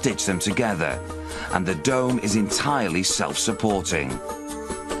to stitch them together, and the dome is entirely self-supporting.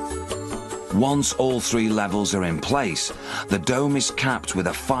 Once all 3 levels are in place, the dome is capped with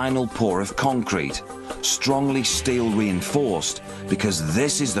a final pour of concrete, strongly steel reinforced, because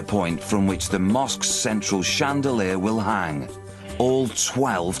this is the point from which the mosque's central chandelier will hang, all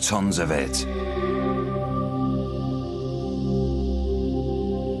 12 tons of it.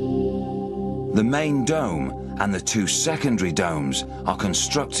 The main dome and the 2 secondary domes are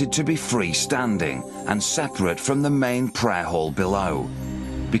constructed to be freestanding and separate from the main prayer hall below.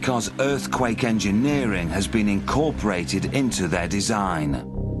 because earthquake engineering has been incorporated into their design.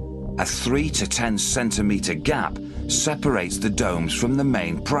 A 3 to 10 centimetre gap separates the domes from the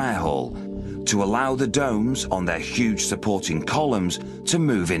main prayer hall to allow the domes on their huge supporting columns to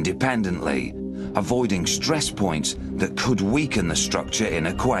move independently, avoiding stress points that could weaken the structure in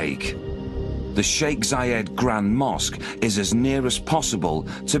a quake. The Sheikh Zayed Grand Mosque is as near as possible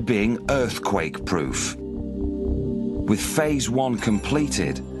to being earthquake-proof. With Phase 1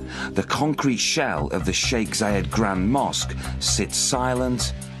 completed, the concrete shell of the Sheikh Zayed Grand Mosque sits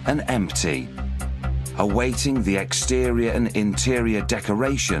silent and empty, awaiting the exterior and interior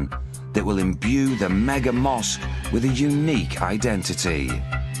decoration that will imbue the mega mosque with a unique identity.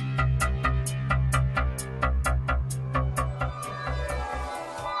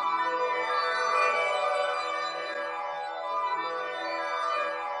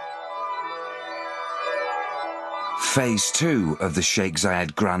 Phase 2 of the Sheikh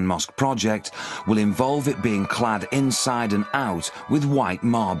Zayed Grand Mosque project will involve it being clad inside and out with white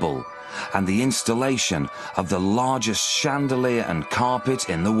marble and the installation of the largest chandelier and carpet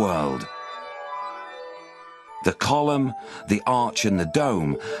in the world. The column, the arch and the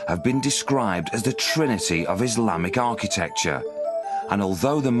dome have been described as the trinity of Islamic architecture, and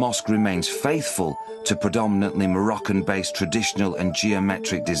although the mosque remains faithful to predominantly Moroccan-based traditional and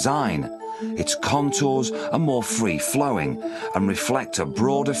geometric design, its contours are more free-flowing and reflect a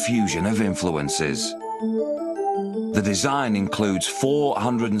broader fusion of influences. The design includes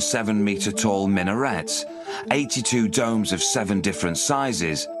 407-metre-tall minarets, 82 domes of 7 different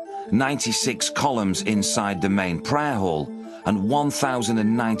sizes, 96 columns inside the main prayer hall, and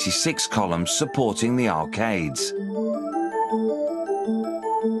 1,096 columns supporting the arcades.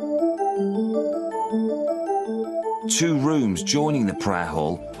 Two rooms joining the prayer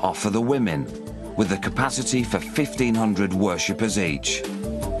hall are for the women, with a capacity for 1,500 worshippers each.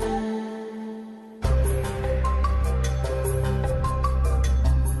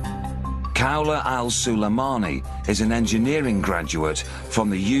 Kaula Al-Suleimani is an engineering graduate from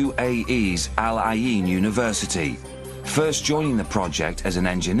the UAE's Al Ain University, first joining the project as an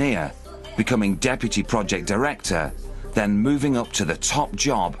engineer, becoming deputy project director, then moving up to the top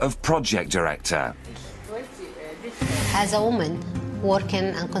job of project director. As a woman working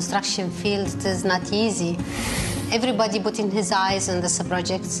in construction field, it is not easy. Everybody putting his eyes on this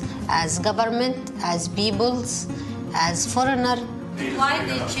project, as government, as peoples, as foreigner. Why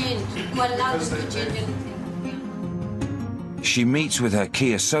they change? Who allowed them to change anything? She meets with her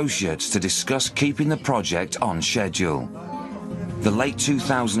key associates to discuss keeping the project on schedule. The late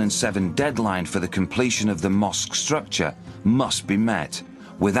 2007 deadline for the completion of the mosque structure must be met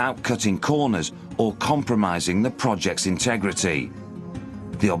without cutting corners or compromising the project's integrity.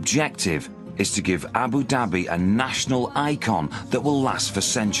 The objective is to give Abu Dhabi a national icon that will last for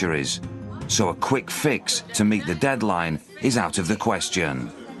centuries, so a quick fix to meet the deadline is out of the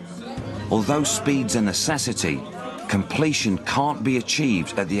question. Although speed's a necessity, completion can't be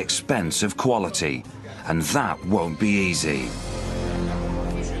achieved at the expense of quality, and that won't be easy.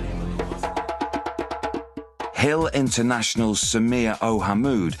 Hill International's Samir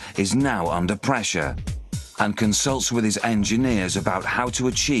Ohamud is now under pressure and consults with his engineers about how to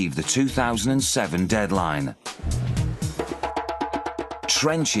achieve the 2007 deadline.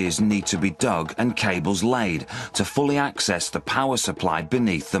 Trenches need to be dug and cables laid to fully access the power supply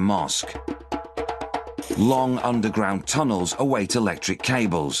beneath the mosque. Long underground tunnels await electric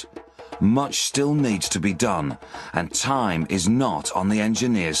cables. Much still needs to be done, and time is not on the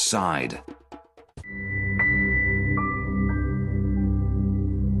engineer's side.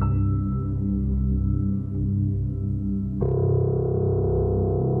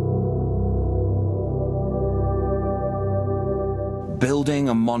 Building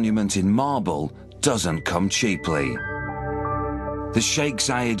a monument in marble doesn't come cheaply. The Sheikh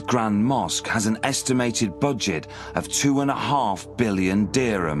Zayed Grand Mosque has an estimated budget of 2.5 billion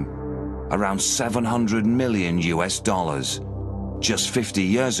dirham, around 700 million US dollars. Just 50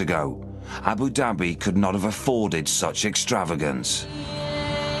 years ago, Abu Dhabi could not have afforded such extravagance.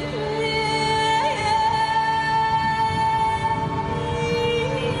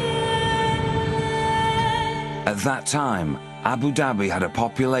 At that time, Abu Dhabi had a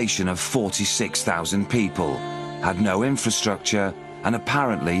population of 46,000 people, had no infrastructure, and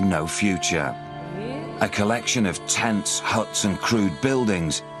apparently no future. A collection of tents, huts, and crude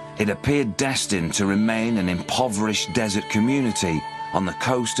buildings, it appeared destined to remain an impoverished desert community on the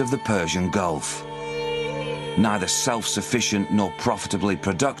coast of the Persian Gulf. Neither self-sufficient nor profitably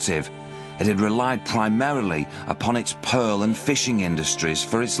productive, it had relied primarily upon its pearl and fishing industries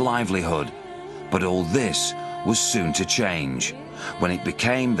for its livelihood. But all this was soon to change, when it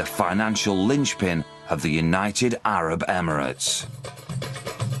became the financial linchpin of the United Arab Emirates.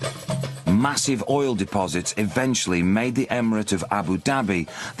 Massive oil deposits eventually made the Emirate of Abu Dhabi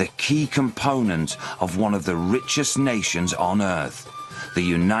the key component of one of the richest nations on earth, the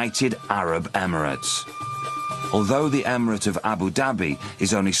United Arab Emirates. Although the Emirate of Abu Dhabi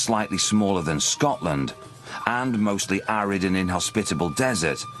is only slightly smaller than Scotland, and mostly arid and inhospitable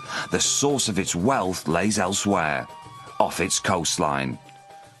desert, the source of its wealth lays elsewhere, off its coastline,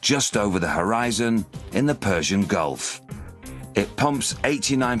 just over the horizon in the Persian Gulf. It pumps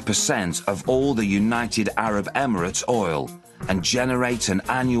 89% of all the United Arab Emirates oil and generates an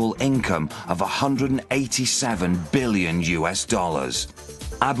annual income of $187 billion.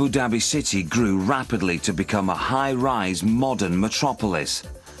 Abu Dhabi city grew rapidly to become a high-rise modern metropolis,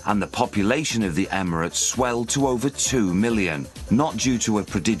 and the population of the Emirates swelled to over 2 million, not due to a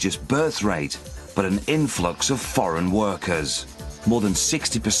prodigious birth rate, but an influx of foreign workers. More than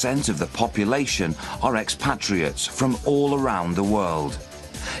 60% of the population are expatriates from all around the world.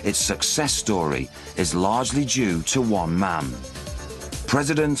 Its success story is largely due to one man.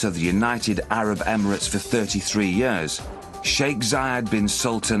 President of the United Arab Emirates for 33 years, Sheikh Zayed bin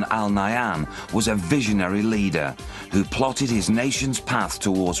Sultan Al Nahyan was a visionary leader who plotted his nation's path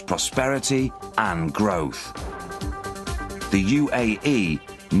towards prosperity and growth. The UAE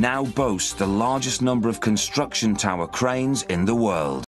now boasts the largest number of construction tower cranes in the world.